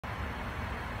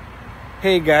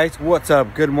Hey guys, what's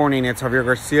up? Good morning. It's Javier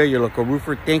Garcia, your local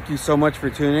roofer. Thank you so much for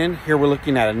tuning in. Here we're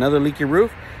looking at another leaky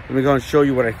roof. Let me go and show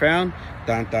you what I found.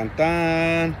 Dun dun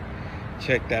dun.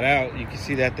 Check that out. You can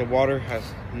see that the water has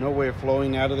no way of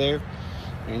flowing out of there,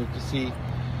 and you can see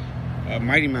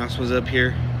Mighty Mouse was up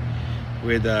here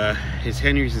with his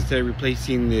Henrys instead of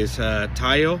replacing this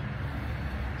tile.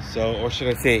 So, or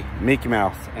should I say Mickey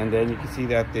Mouse. And then you can see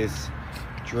that this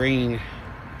drain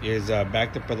is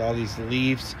backed up with all these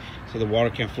leaves so the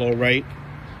water can flow right.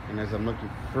 And as I'm looking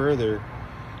further,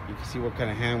 you can see what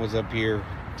kind of hand was up here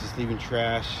just leaving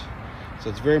trash. So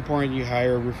it's very important you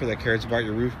hire a roofer that cares about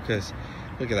your roof, because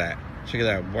look at that, check it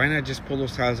out. Why not just pull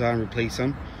those tiles out and replace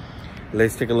them?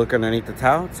 Let's take a look underneath the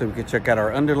tile so we can check out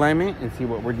our underlayment and see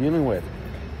what we're dealing with.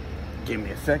 Give me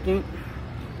a second.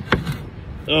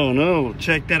 Oh no,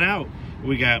 check that out.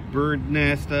 We got bird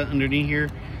nest underneath here,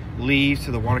 leaves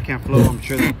so the water can't flow. I'm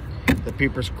sure that the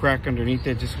paper's cracked underneath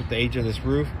it just with the age of this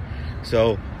roof.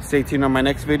 So stay tuned on my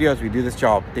next video as we do this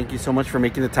job. Thank you so much for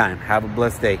making the time. Have a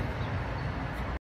blessed day.